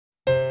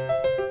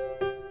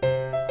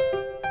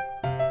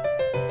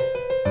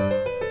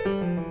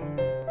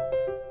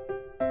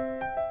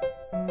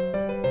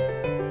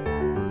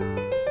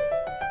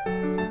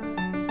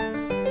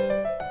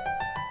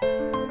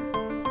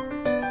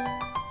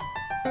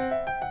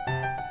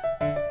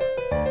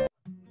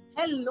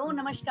Hello,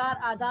 Namaskar,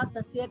 Adab,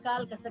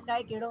 Sasyakal,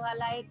 Kasakai,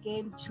 Kedohalai,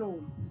 Kem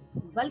Cho.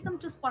 Welcome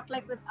to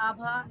Spotlight with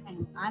Abha,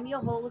 and I'm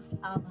your host,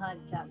 Abha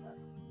Jagar.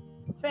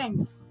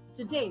 Friends,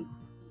 today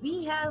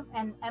we have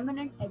an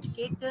eminent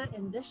educator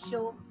in this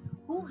show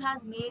who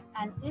has made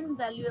an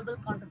invaluable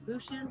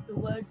contribution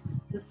towards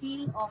the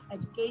field of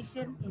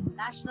education in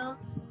national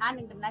and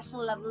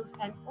international levels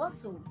and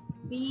also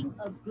being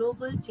a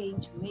global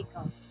change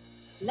maker.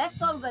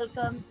 Let's all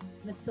welcome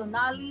Ms.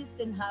 Sonali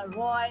Sinha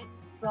Roy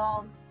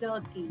from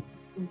Turkey.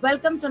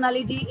 Welcome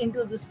Sonali ji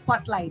into the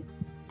spotlight.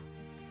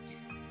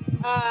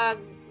 Uh,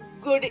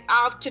 Good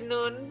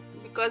afternoon,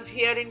 because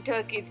here in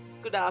Turkey it's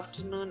good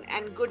afternoon,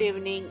 and good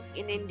evening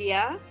in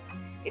India.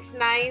 It's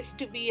nice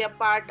to be a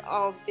part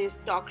of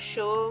this talk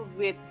show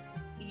with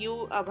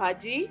you,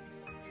 Abhaji.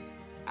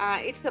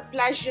 It's a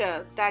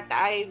pleasure that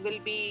I will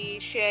be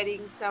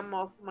sharing some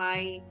of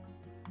my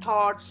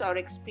thoughts or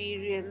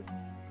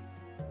experience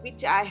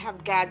which I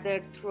have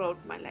gathered throughout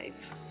my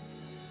life.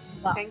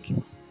 Wow. Thank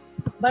you.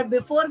 But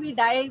before we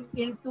dive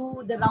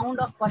into the round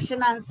of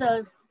question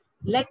answers,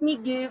 let me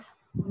give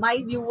my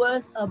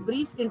viewers a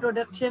brief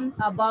introduction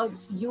about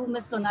you,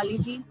 Ms. Sonali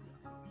ji.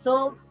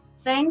 So,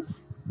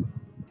 friends,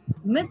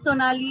 Ms.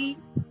 Sonali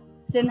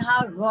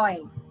Sinha Roy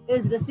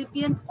is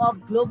recipient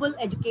of Global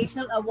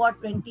Educational Award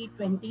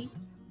 2020,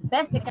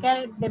 Best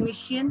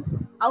Academician,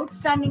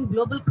 Outstanding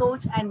Global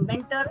Coach and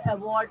Mentor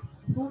Award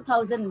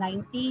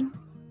 2019,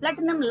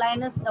 Platinum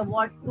Lioness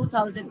Award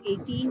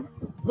 2018,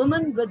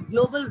 Women with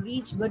Global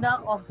Reach winner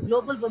of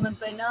Global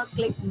Womenpreneur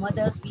Click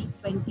Mothers Week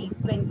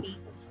 2020,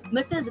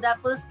 Mrs.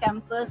 Raffles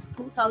Campus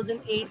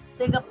 2008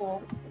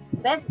 Singapore,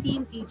 Best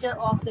Team Teacher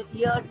of the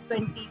Year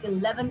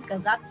 2011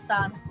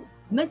 Kazakhstan.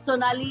 Ms.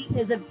 Sonali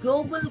is a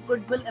Global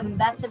Goodwill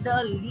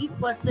Ambassador lead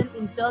person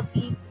in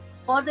Turkey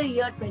for the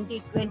year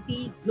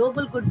 2020,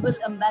 Global Goodwill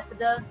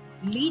Ambassador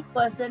lead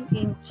person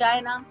in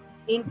China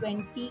in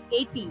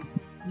 2018,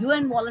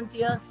 UN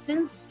volunteer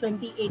since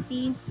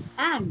 2018,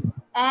 and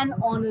an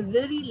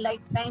honorary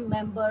lifetime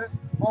member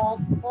of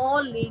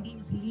All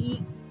Ladies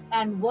League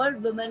and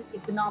World Women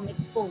Economic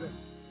Forum.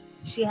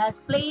 She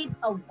has played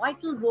a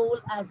vital role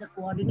as a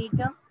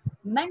coordinator,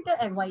 mentor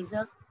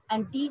advisor,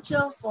 and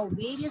teacher for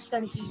various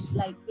countries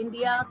like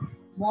India,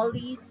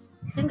 Maldives,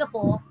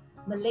 Singapore,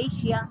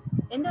 Malaysia,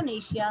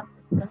 Indonesia,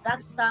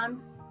 Kazakhstan,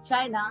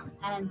 China,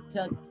 and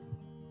Turkey.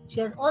 She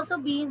has also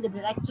been the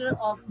director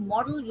of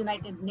Model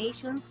United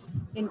Nations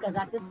in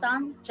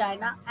Kazakhstan,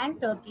 China,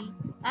 and Turkey,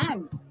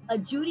 and a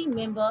jury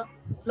member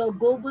for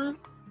Global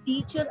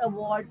Teacher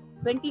Award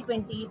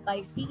 2020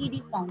 by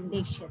CED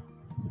Foundation.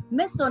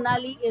 Ms.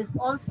 Sonali is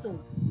also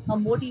a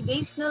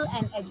motivational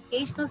and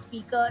educational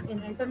speaker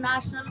in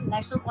international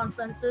national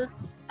conferences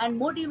and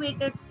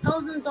motivated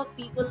thousands of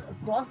people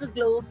across the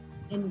globe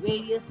in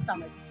various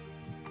summits.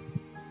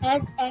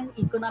 As an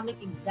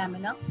economic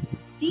examiner,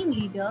 team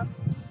leader,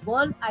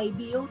 World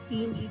IBO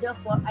team leader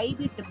for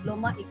IB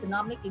Diploma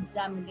Economic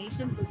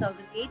Examination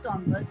 2008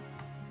 onwards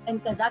in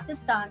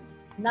Kazakhstan,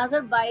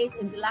 Nazarbayev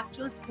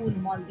Intellectual School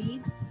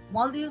Maldives,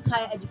 Maldives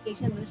Higher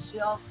Education Ministry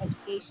of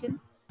Education,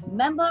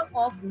 member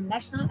of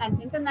national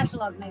and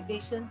international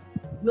organization,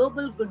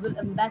 Global Goodwill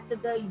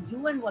Ambassador,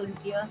 UN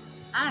volunteer,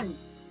 and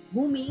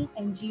WUMI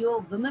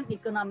NGO Women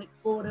Economic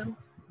Forum,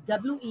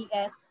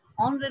 WEF,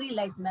 honorary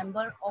life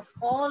member of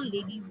All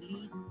Ladies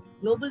League,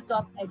 Global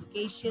Top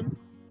Education,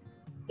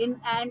 in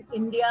and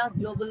India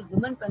Global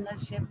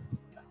Womenpreneurship,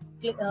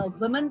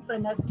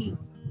 Womenpreneur Clique.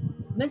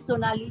 Miss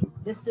Sonali,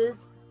 this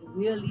is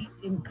really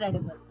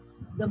incredible.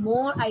 The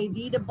more I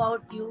read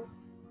about you,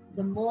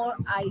 the more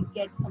I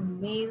get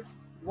amazed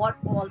what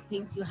all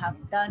things you have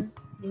done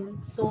in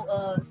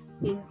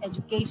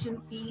education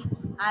field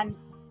and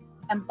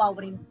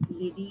empowering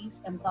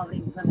ladies,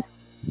 empowering women.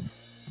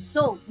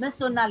 So, Miss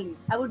Sonali,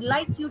 I would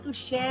like you to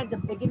share the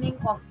beginning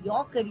of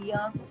your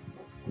career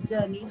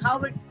journey, how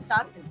it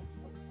started.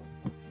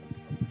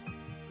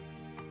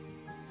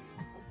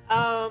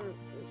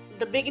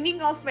 The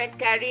beginning of my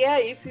career,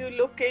 if you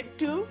look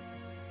into,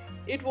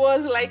 it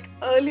was like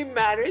early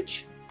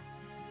marriage,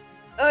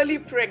 early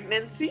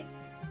pregnancy,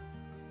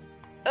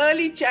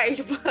 early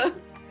childbirth,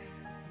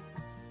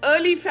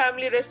 early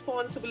family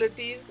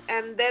responsibilities,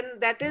 and then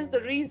that is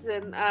the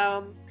reason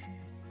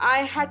I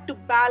had to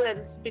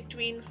balance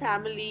between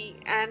family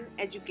and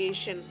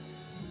education.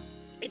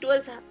 It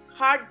was a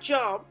hard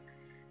job,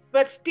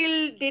 but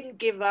still didn't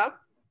give up.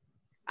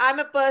 I'm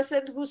a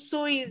person who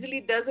so easily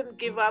doesn't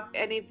give up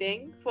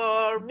anything.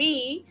 For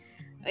me,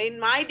 in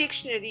my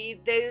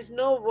dictionary, there is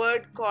no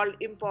word called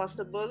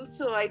impossible.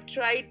 So I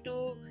try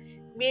to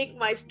make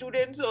my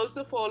students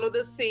also follow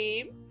the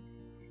same.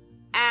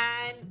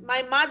 And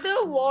my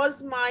mother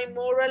was my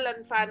moral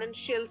and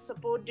financial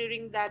support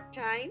during that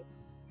time.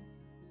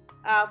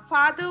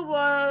 Father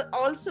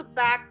also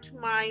backed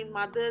my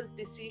mother's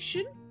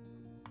decision.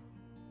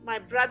 My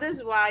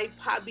brother's wife,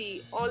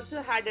 Bhabi,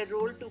 also had a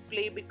role to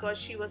play because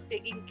she was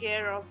taking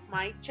care of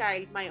my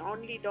child, my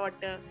only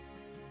daughter.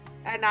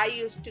 And I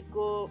used to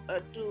go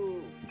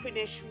to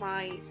finish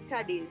my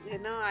studies.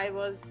 I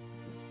was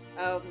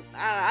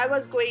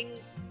going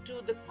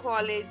to the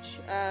college,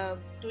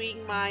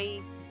 doing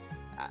my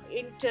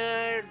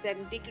inter,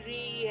 then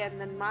degree,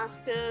 and then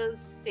masters,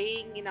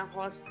 staying in a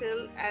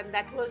hostel. And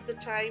that was the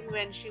time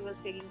when she was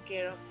taking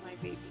care of my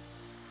baby.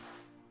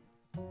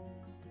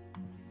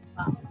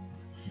 Wow.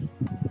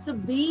 So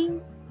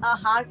being a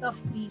heart of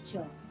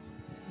teacher,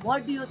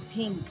 what do you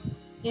think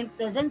in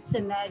present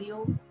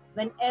scenario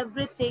when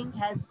everything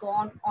has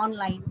gone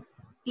online,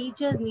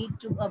 teachers need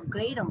to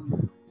upgrade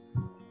on?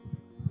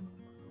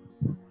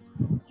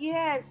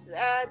 Yes,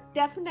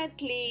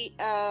 definitely.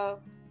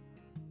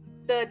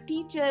 The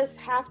teachers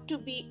have to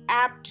be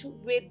apt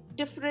with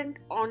different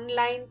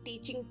online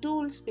teaching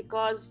tools,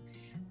 because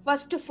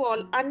first of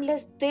all,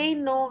 unless they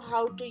know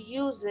how to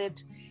use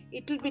it,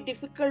 it will be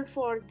difficult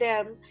for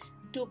them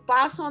to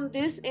pass on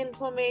this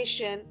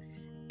information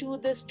to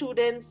the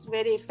students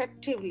very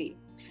effectively.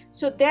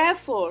 So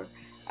therefore,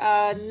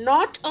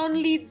 not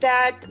only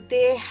that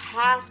they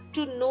have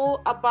to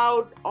know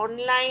about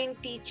online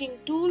teaching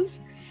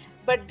tools,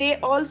 but they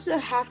also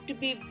have to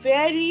be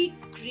very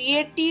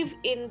creative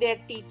in their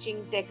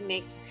teaching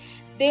techniques.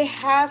 They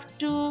have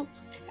to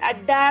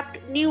adapt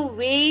new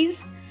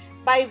ways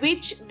by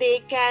which they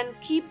can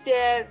keep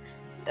their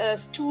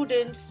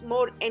students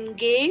more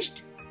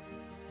engaged,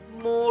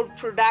 more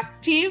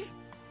productive,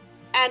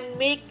 and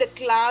make the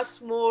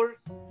class more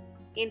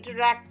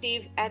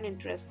interactive and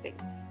interesting.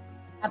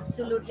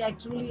 Absolutely, I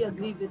truly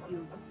agree with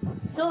you.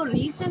 So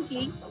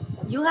recently,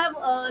 you have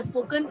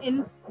spoken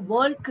in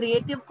World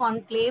Creative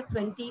Conclave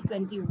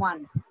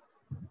 2021,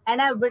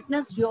 and I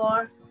witnessed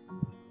your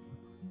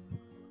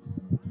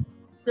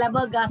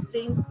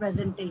flabbergasting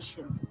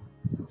presentation.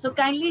 So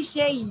kindly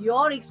share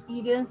your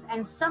experience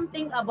and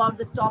something about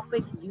the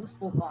topic you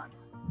spoke on.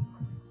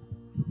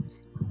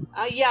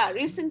 Yeah,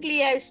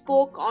 recently I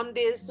spoke on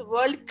this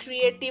World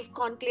Creative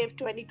Conclave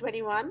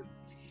 2021.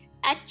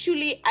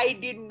 Actually, I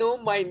didn't know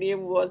my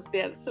name was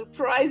there.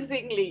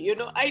 Surprisingly,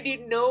 I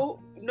didn't know,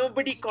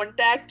 nobody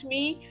contact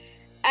me,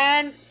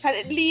 and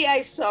suddenly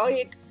I saw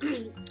it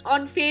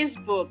on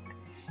Facebook,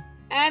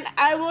 and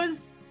I was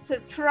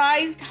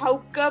surprised how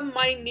come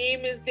my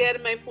name is there,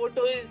 my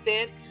photo is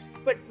there,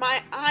 but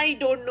I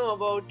don't know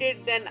about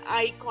it. Then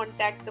I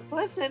contact the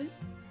person,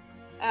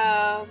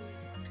 um,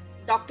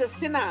 Dr.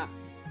 Sinha,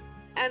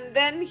 and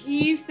then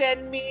he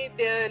sent me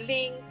the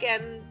link,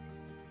 and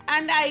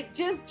I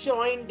just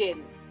joined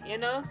in,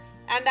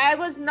 and I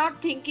was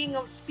not thinking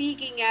of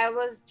speaking. I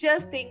was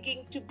just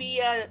thinking to be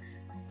a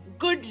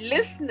good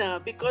listener,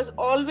 because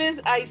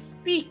always I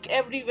speak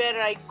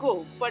everywhere I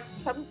go, but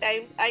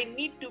sometimes I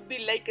need to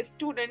be like a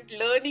student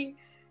learning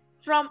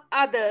from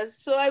others.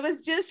 So I was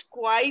just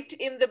quiet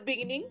in the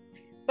beginning,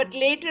 but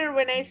later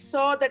when I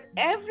saw that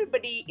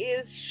everybody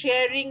is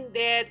sharing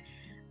their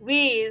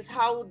ways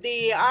how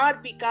they are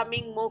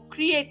becoming more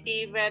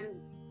creative and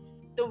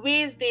the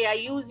ways they are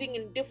using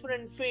in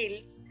different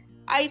fields,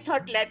 I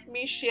thought, let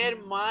me share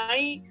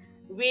my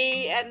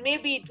way, and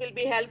maybe it will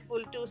be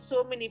helpful to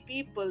so many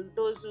people,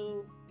 those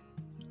who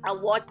are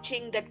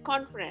watching that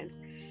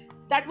conference.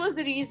 That was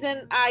the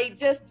reason I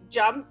just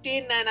jumped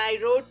in and I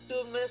wrote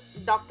to Ms.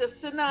 Dr.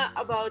 Sinha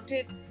about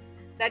it,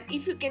 that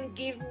if you can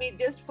give me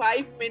just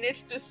 5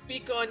 minutes to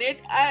speak on it,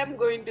 I am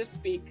going to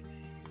speak.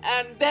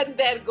 And then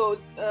there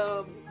goes,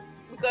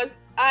 because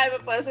I am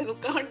a person who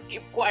can't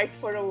keep quiet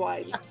for a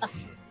while.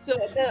 So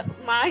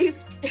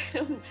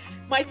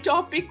my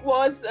topic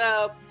was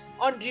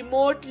on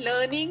remote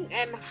learning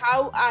and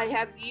how I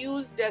have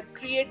used a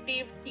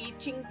creative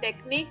teaching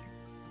technique,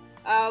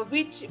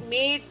 which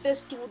made the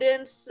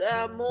students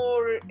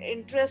more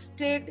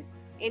interested,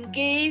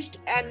 engaged,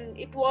 and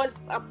it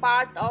was a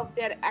part of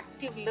their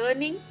active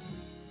learning.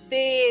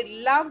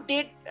 They loved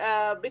it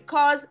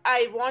because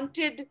I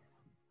wanted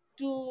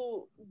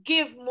to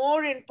give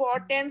more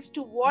importance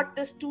to what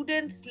the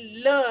students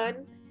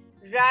learn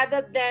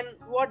rather than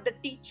what the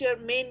teacher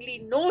mainly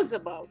knows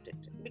about it,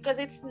 because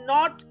it's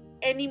not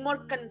anymore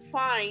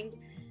confined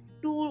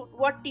to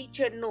what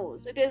teacher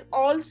knows. It is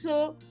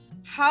also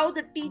how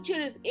the teacher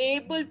is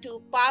able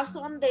to pass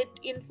on that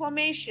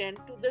information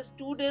to the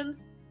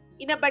students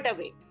in a better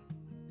way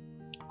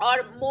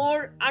or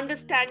more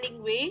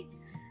understanding way.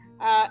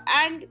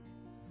 And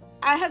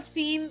I have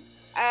seen,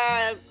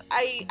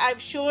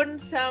 I've shown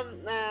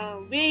some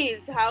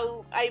ways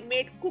how I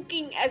made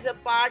cooking as a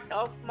part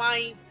of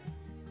my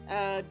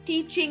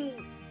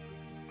teaching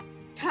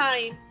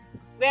time,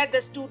 where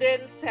the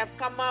students have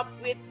come up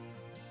with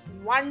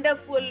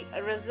wonderful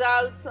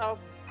results of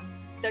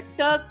the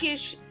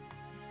Turkish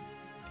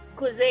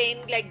cuisine,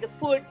 like the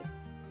food,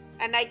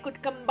 and I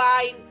could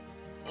combine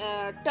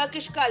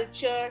Turkish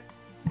culture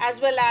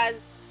as well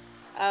as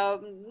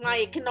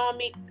my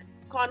economic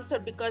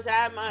concept, because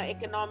I am an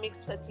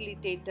economics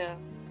facilitator.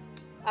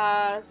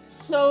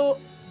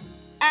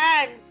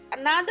 And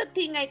another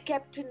thing I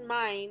kept in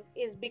mind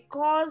is,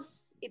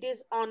 because it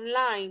is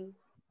online,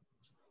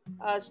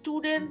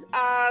 students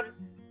are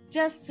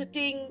just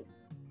sitting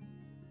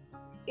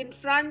in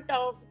front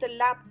of the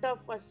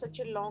laptop for such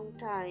a long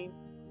time,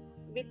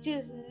 which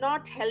is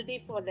not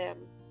healthy for them.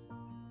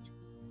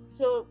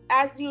 So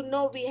as you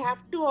know, we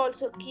have to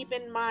also keep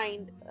in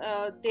mind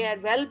their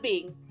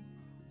well-being.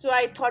 So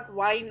I thought,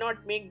 why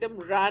not make them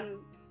run,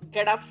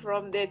 get up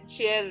from their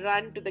chair,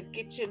 run to the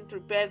kitchen,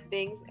 prepare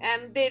things.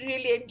 And they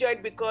really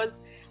enjoyed,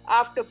 because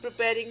after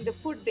preparing the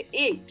food, they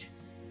ate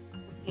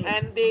Okay.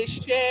 and they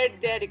shared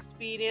their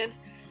experience,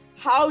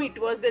 how it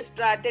was. They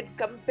started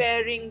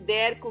comparing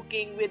their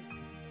cooking with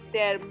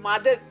their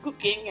mother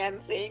cooking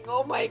and saying,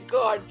 oh my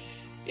God,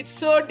 it's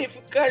so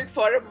difficult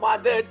for a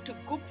mother to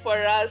cook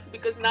for us,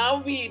 because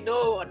now we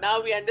know,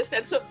 now we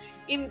understand. So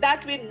in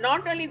that way,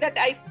 not only that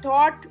I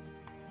taught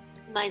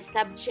my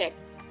subject,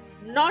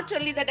 not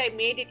only that I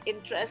made it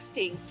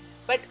interesting,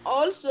 but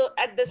also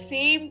at the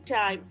same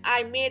time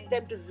I made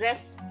them to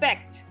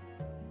respect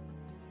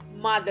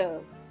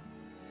mother,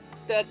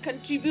 the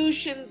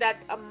contribution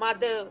that a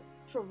mother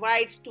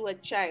provides to a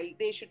child.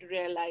 They should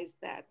realize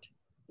that,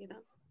 you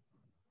know.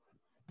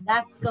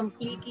 That's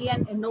completely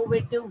an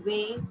innovative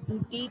way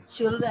to teach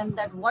children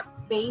that what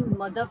pain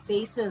mother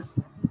faces,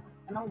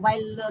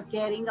 while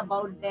caring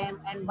about them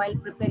and while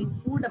preparing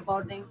food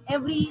about them.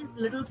 Every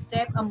little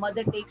step a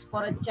mother takes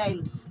for a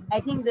child. I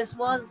think this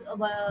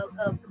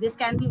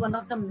can be one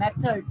of the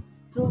method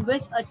through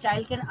which a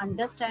child can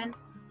understand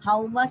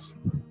how much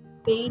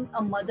pain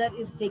a mother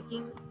is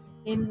taking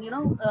in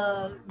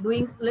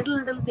doing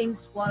little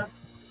things for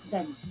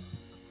them.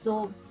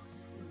 So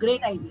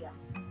great idea,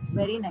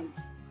 very nice.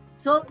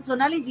 So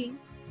Sonali ji,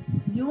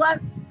 you are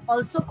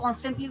also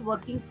constantly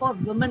working for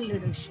women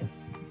leadership.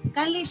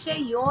 Kindly share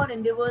your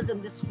endeavors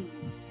in this field.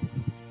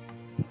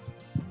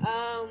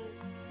 um,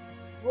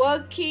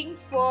 Working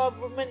for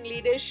women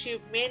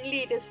leadership,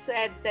 mainly it is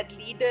said that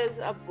leaders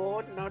are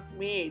born, not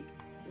made,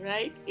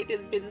 right? It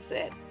has been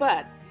said.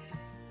 But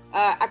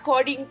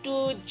according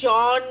to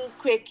John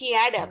Quakey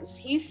Adams,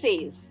 he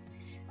says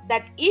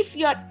that if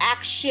your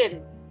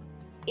action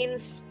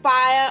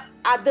inspire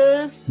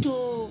others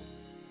to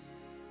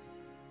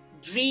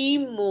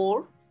dream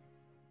more,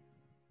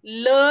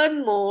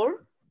 learn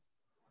more,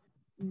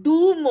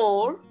 do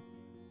more,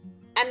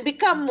 and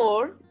become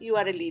more, you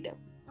are a leader.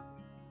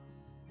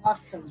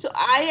 Awesome. So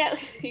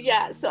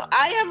so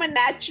I am a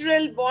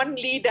natural born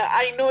leader.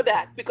 I know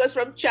that, because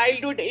from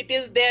childhood it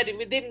is there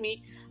within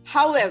me.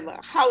 However,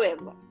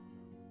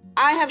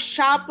 I have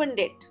sharpened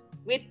it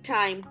with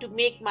time to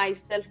make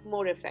myself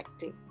more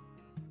effective.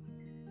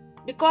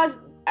 Because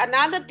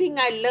another thing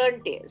I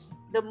learned is,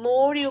 the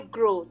more you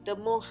grow, the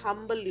more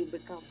humble you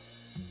become.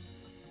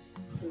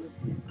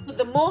 Absolutely. So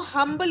the more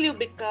humble you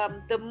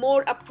become, the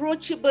more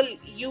approachable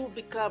you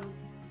become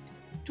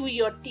to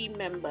your team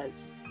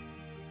members.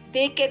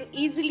 They can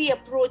easily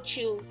approach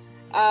you,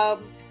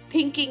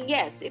 thinking,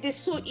 yes, it is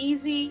so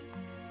easy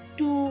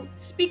to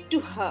speak to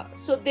her.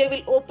 So they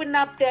will open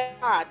up their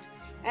heart,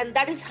 and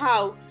that is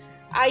how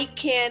I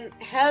can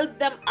help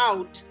them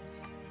out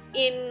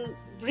in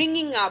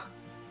bringing up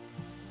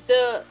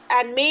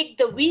and make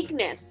the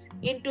weakness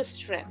into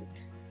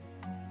strength,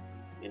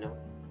 you know.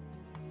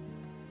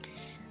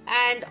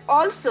 And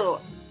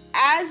also,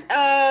 as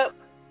a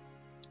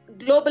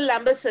global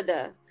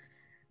ambassador,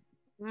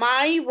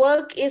 my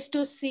work is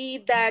to see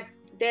that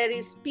there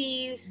is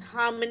peace,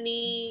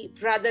 harmony,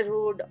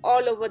 brotherhood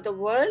all over the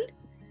world.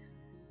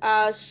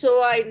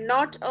 So I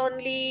not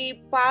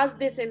only pass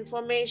this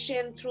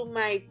information through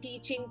my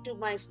teaching to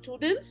my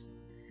students,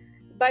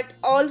 but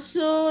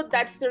also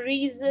that's the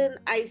reason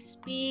I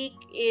speak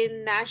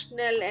in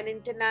national and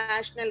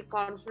international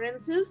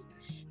conferences,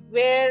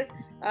 where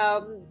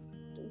um,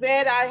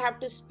 where I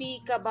have to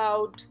speak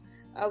about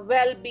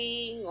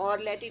well-being, or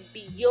let it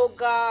be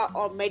yoga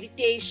or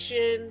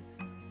meditation,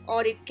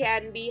 or it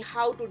can be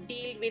how to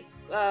deal with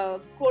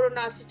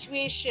corona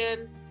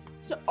situation.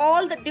 So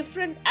all the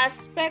different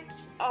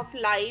aspects of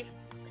life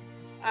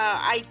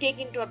I take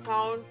into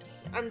account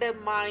under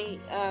my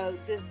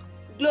this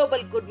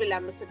global goodwill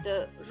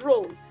ambassador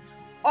role.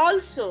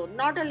 Also,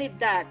 not only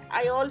that,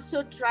 I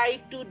also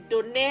try to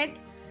donate,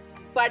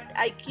 but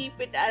I keep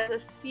it as a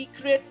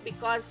secret,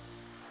 because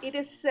it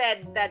is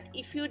said that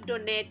if you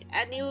donate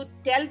and you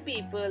tell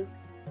people,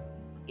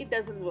 it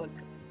doesn't work.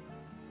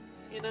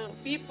 You know,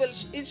 people,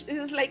 it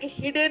is like a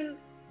hidden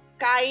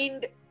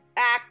kind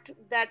act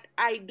that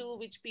I do,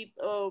 which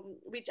people,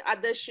 which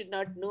others should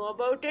not know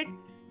about it.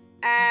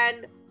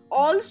 And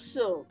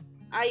also,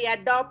 I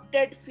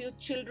adopted few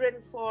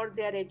children for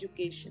their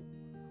education.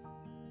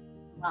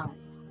 Wow.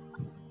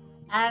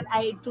 And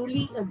I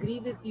truly agree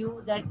with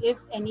you that if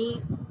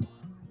any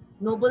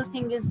noble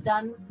thing is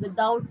done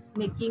without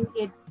making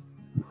it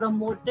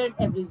promoted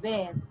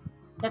everywhere,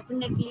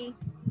 definitely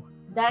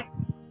that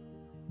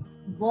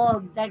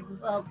work, that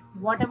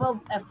whatever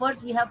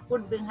efforts we have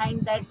put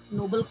behind that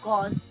noble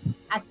cause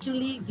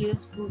actually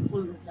gives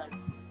fruitful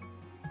results.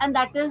 And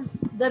that is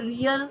the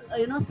real,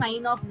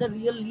 sign of the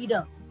real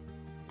leader.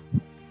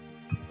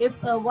 If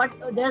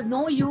there's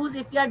no use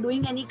if we are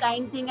doing any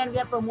kind thing and we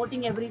are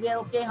promoting everywhere,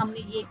 okay, humne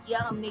ye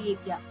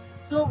kiya,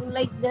 so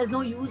like there's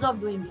no use of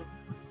doing it.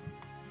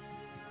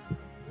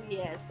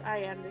 Yes,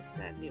 I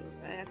understand you.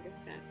 I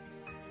understand.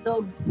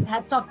 So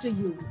hats off to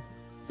you.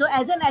 So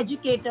as an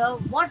educator,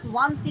 what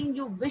one thing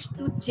you wish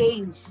to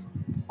change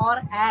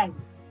or add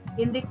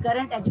in the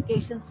current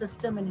education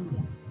system in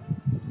India?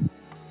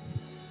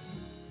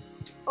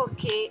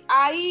 Okay,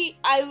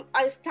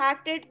 I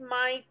started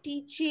my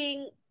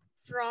teaching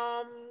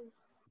from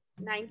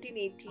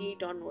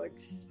 1988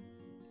 onwards,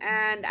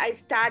 and I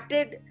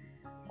started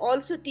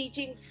also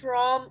teaching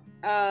from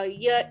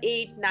year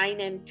 8, 9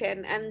 and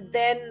 10, and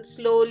then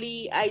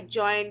slowly I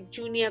joined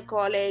junior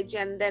college,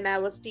 and then I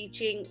was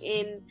teaching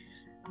in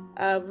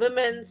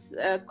women's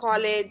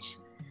college,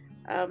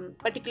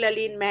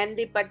 particularly in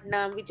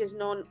Mehendipatnam, which is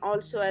known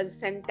also as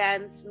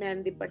Sentence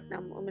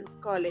Mehendipatnam Women's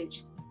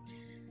College,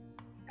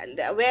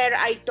 where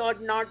I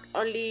taught not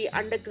only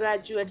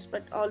undergraduates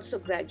but also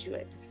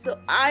graduates. So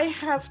I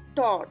have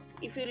taught,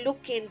 if you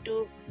look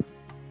into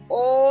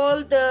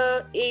all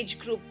the age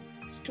group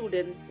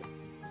students,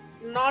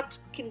 not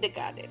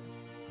kindergarten.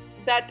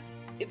 That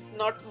it's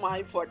not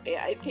my forte,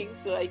 I think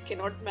so. I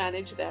cannot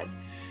manage that.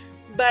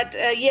 But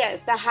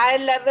yes, the higher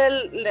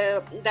level,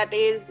 that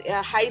is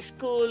high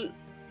school,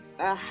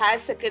 higher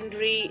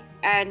secondary,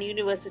 and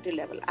university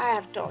level, I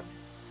have taught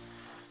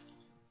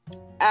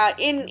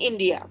in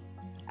India.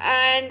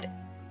 And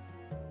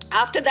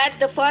after that,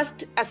 the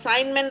first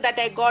assignment that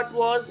I got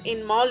was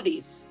in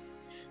Maldives.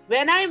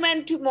 When I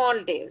went to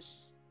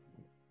Maldives,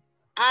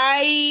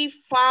 I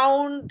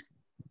found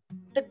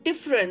the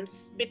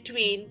difference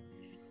between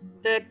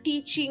the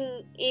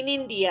teaching in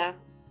India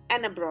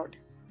and abroad.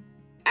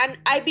 And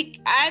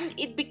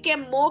it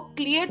became more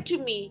clear to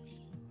me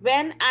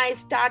when I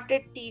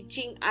started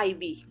teaching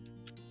IB,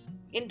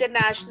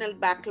 International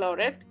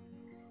Baccalaureate,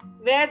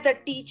 where the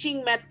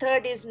teaching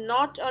method is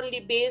not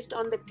only based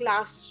on the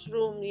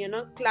classroom,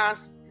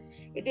 class,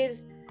 it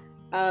is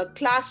a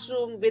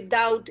classroom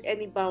without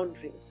any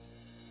boundaries.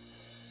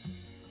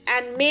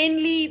 And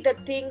mainly the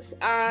things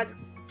are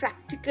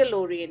practical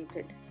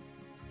oriented.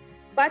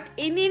 But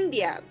in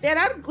India, there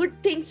are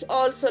good things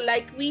also,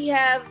 like we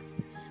have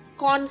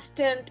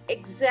constant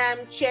exam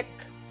check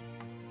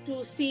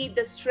to see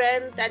the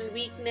strength and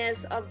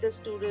weakness of the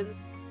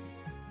students,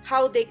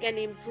 how they can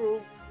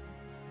improve.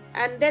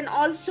 And then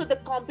also the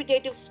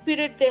competitive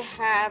spirit they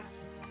have,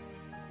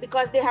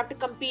 because they have to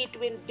compete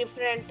with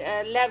different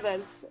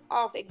levels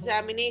of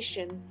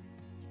examination.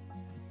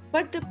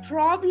 But the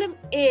problem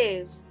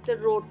is the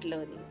rote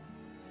learning.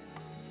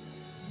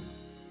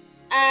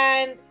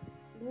 And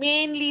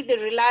mainly they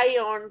rely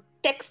on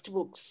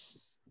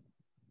textbooks.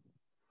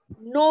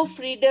 No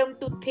freedom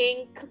to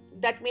think.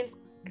 That means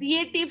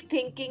creative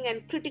thinking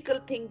and critical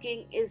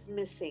thinking is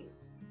missing.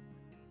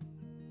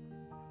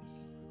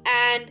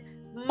 And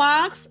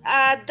marks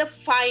are the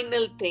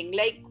final thing.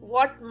 Like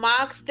what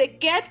marks they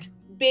get,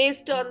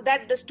 based on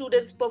that the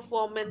student's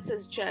performance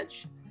is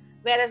judged.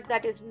 Whereas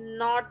that is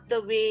not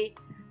the way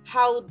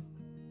how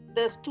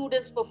the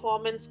student's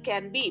performance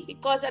can be.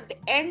 Because at the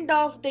end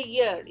of the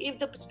year, if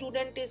the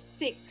student is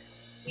sick,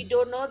 we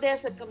don't know their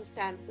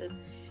circumstances.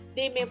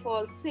 They may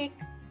fall sick,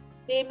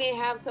 they may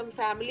have some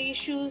family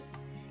issues,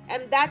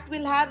 and that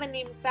will have an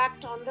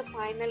impact on the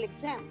final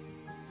exam.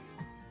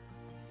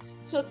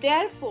 So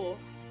therefore,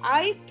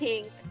 I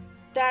think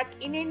that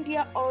in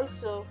India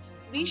also,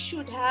 we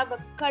should have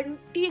a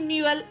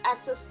continual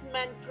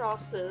assessment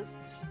process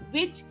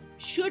which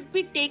should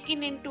be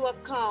taken into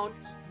account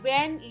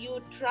when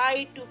you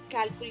try to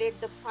calculate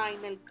the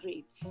final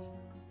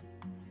grades.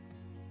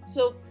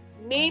 So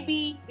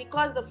maybe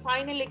because the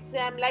final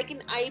exam, like in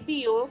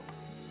IBO,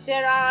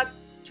 there are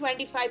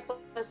 25%,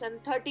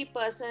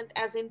 30%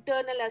 as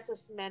internal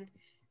assessment,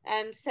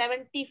 and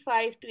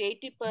 75 to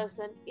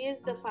 80%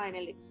 is the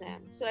final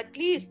exam. So at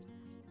least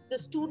the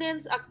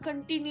students are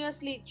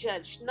continuously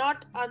judged,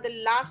 not on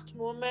the last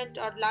moment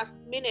or last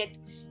minute,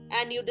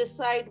 and you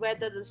decide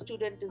whether the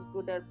student is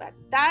good or bad.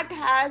 That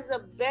has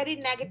a very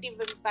negative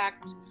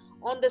impact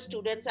on the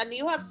students. And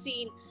you have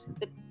seen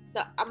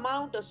the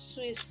amount of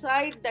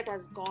suicide that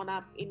has gone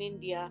up in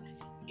India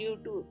due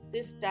to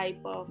this type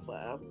of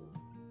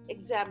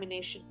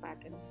examination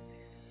pattern.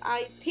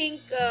 I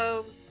think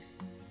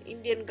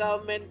Indian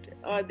government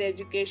or the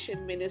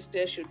education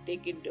minister should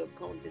take into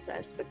account this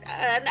aspect.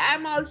 And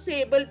I'm also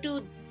able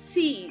to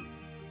see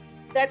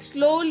that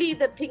slowly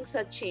the things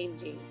are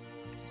changing.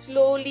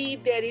 Slowly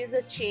there is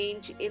a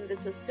change in the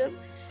system,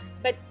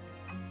 but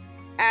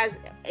as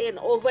in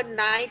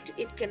overnight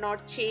it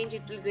cannot change.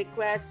 It will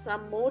require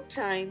some more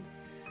time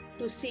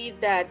to see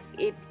that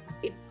it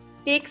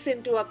takes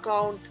into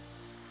account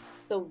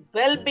the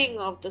well-being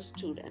of the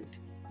student,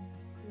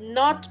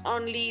 not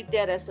only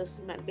their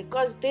assessment,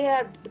 because they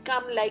have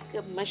become like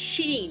a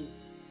machine,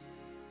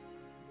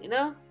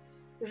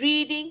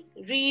 reading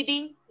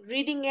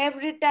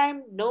every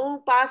time,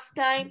 no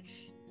pastime.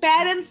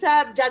 Parents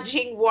are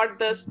judging what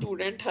the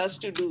student has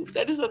to do.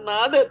 That is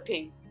another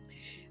thing.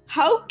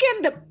 How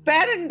can the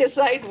parent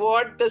decide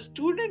what the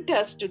student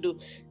has to do?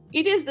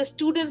 It is the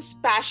student's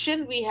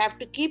passion. We have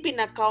to keep in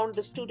account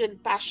the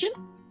student passion,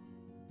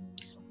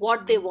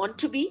 what they want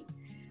to be.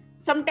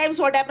 Sometimes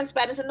what happens,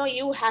 parents say, no,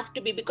 you have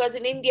to be, because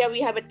in India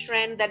we have a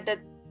trend that the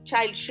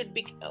child should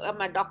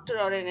become a doctor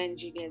or an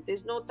engineer.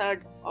 There's no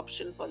third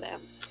option for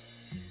them.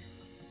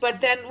 But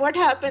then what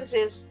happens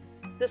is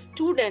the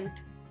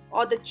student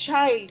or the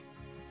child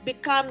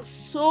becomes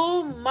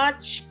so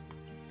much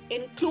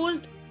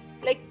enclosed,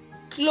 like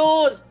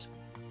closed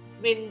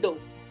window,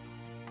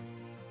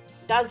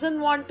 doesn't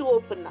want to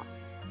open up,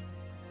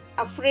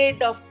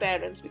 afraid of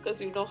parents,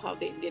 because you know how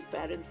the Indian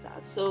parents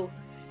are. So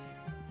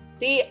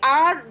they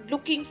are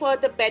looking for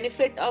the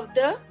benefit of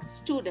the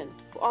student,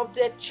 of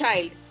their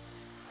child,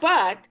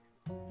 but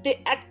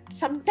they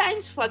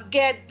sometimes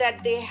forget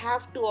that they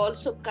have to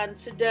also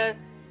consider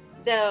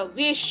the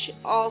wish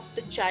of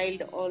the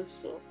child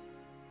also.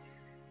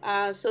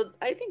 So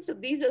I think so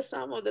these are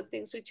some of the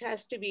things which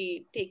has to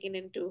be taken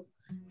into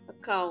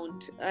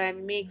account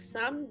and make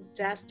some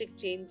drastic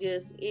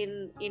changes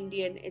in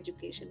Indian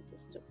education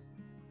system.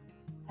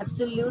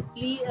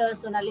 Absolutely,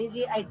 Sonali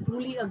ji, I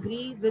truly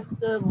agree with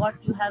what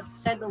you have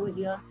said over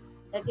here,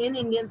 that in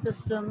Indian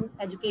system,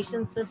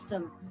 education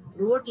system,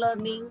 rote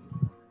learning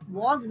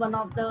was one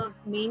of the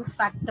main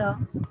factor.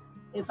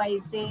 If I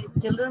say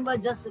children were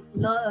just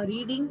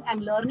reading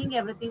and learning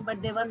everything,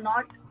 but they were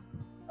not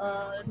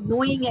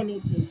knowing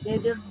anything. They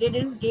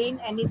didn't gain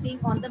anything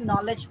on the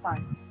knowledge part.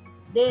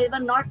 They were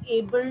not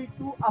able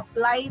to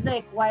apply the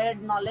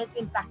acquired knowledge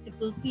in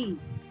practical field.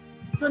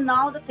 So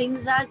now the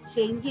things are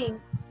changing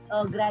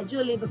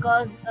gradually,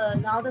 because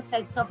now the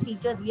sets of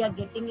teachers we are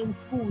getting in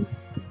schools,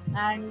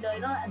 and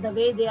the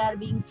way they are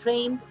being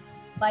trained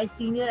by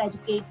senior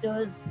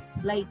educators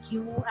like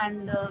you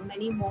and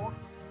many more.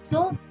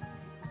 So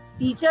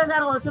teachers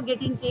are also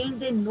getting trained.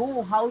 They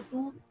know how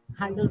to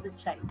handle the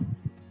child.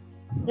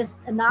 Yes,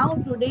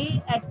 now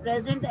today at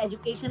present the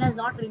education has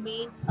not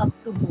remained up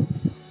to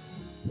books.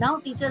 Now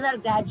teachers are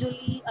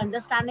gradually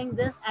understanding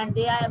this, and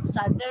they have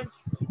started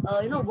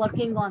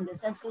working on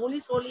this, and slowly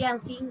I'm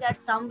seeing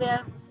that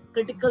somewhere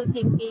critical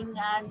thinking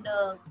and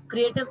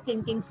creative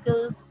thinking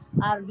skills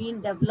are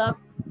being developed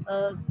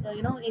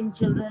in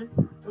children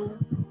through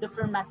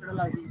different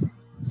methodologies.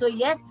 So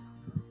yes,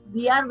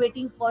 we are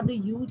waiting for the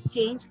huge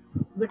change,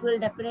 which will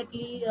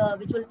definitely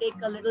which will take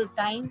a little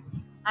time,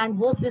 and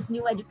hope this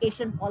new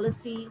education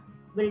policy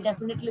will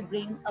definitely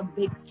bring a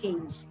big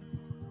change.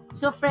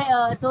 So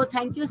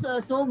thank you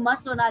so much,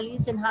 Sonali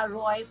Sinha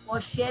Roy,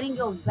 for sharing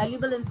your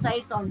valuable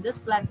insights on this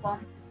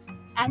platform,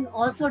 and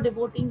also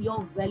devoting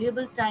your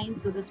valuable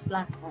time to this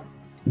platform.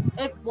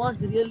 It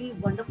was really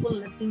wonderful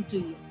listening to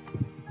you.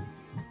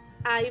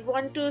 I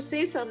want to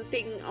say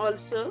something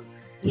also.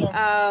 Yes.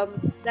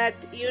 That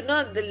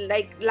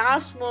the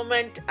last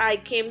moment I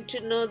came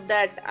to know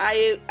that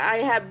I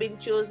have been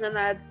chosen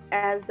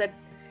as the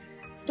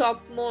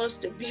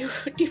topmost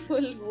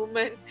beautiful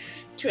woman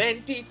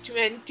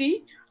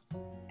 2020,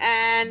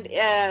 and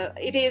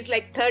it is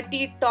like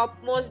 30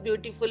 topmost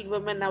beautiful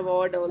women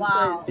award also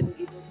has been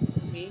given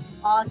to me.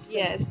 Awesome.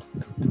 Yes.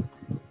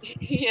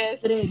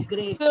 Yes.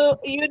 Great. So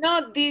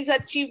these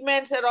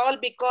achievements are all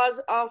because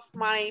of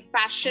my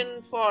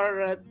passion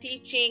for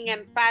teaching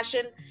and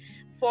passion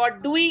for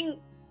doing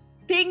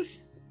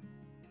things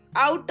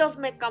out of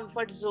my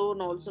comfort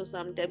zone also.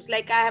 Sometimes,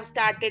 like, I have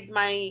started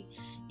my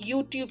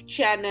YouTube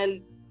channel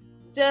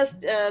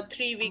just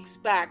 3 weeks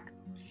back,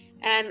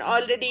 and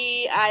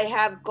already I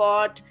have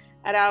got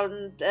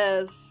around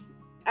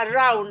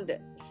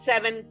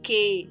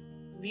 7K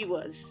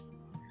viewers.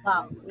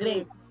 Wow,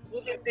 great.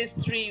 Within these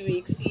 3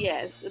 weeks.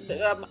 Yes,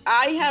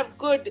 I have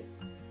good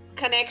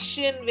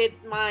connection with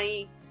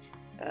my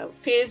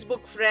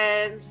Facebook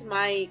friends,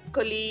 my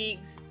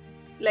colleagues,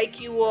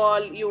 like you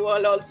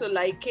all also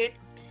like it.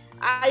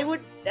 I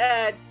would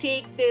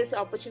take this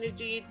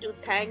opportunity to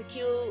thank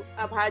you,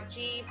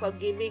 Abhaji, for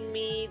giving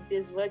me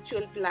this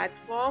virtual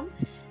platform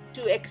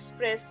to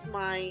express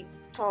my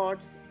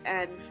thoughts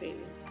and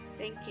feelings.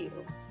 Thank you.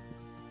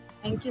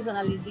 Thank you,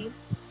 Sonali ji.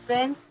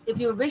 Friends, if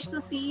you wish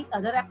to see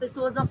other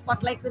episodes of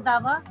Spotlight with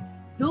Abha,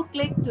 do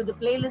click to the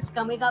playlist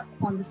coming up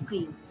on the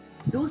screen.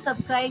 Do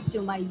subscribe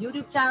to my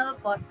YouTube channel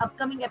for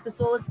upcoming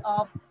episodes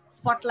of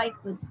Spotlight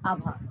with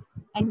Abha.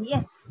 And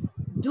yes,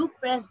 do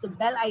press the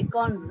bell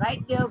icon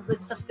right there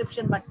with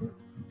subscription button,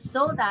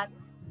 so that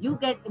you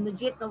get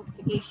immediate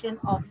notification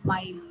of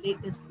my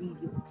latest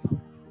videos.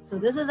 So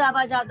this is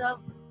Abha Jadhav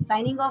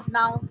signing off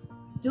now.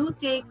 Do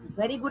take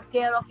very good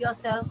care of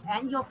yourself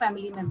and your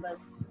family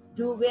members.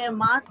 Do wear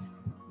mask.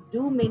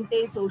 Do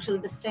maintain social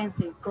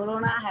distancing.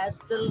 Corona has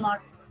still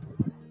not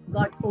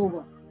got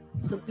over.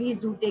 So please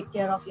do take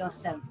care of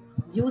yourself.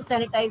 Use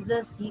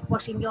sanitizers. Keep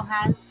washing your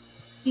hands.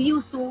 See you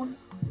soon.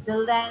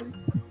 Till then,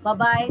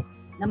 bye-bye.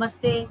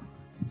 Namaste.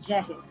 Jai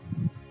Hind.